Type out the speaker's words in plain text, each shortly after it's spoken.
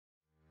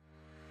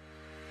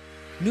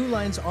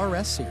NEWLINE's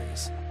RS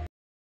series.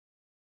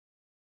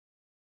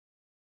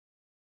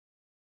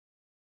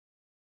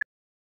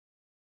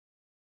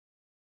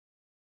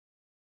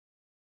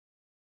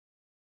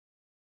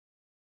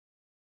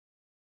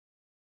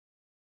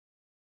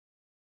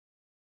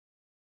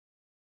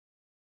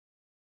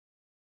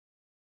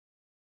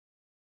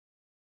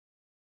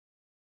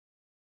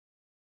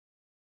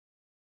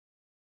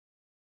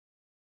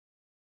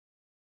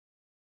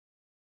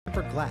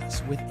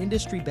 Glass with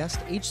industry-best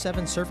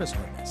H7 surface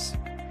hardness.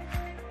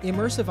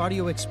 Immersive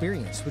audio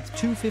experience with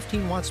two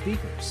 15-watt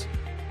speakers.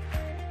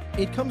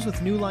 It comes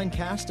with NEWLINE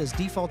Cast as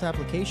default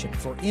application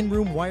for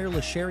in-room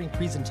wireless sharing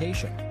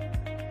presentation.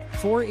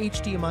 4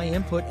 HDMI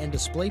input and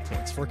display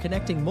ports for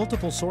connecting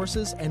multiple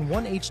sources and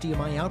 1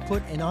 HDMI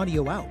output and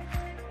audio out.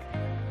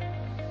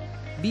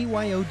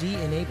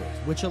 BYOD enabled,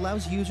 which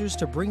allows users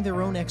to bring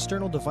their own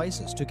external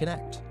devices to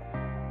connect.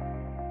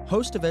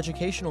 Host of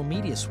educational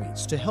media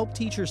suites to help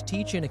teachers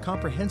teach in a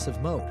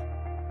comprehensive mode.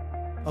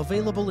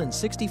 Available in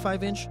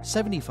 65-inch,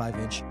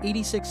 75-inch,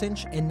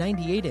 86-inch, and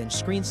 98-inch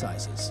screen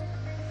sizes.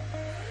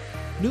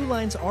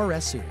 NEWLINE's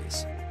RS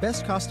series,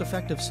 best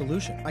cost-effective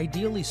solution,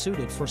 ideally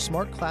suited for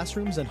smart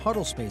classrooms and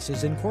huddle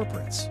spaces in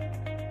corporates.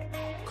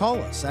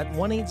 Call us at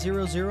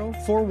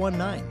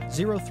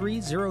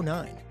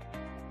 1-800-419-0309.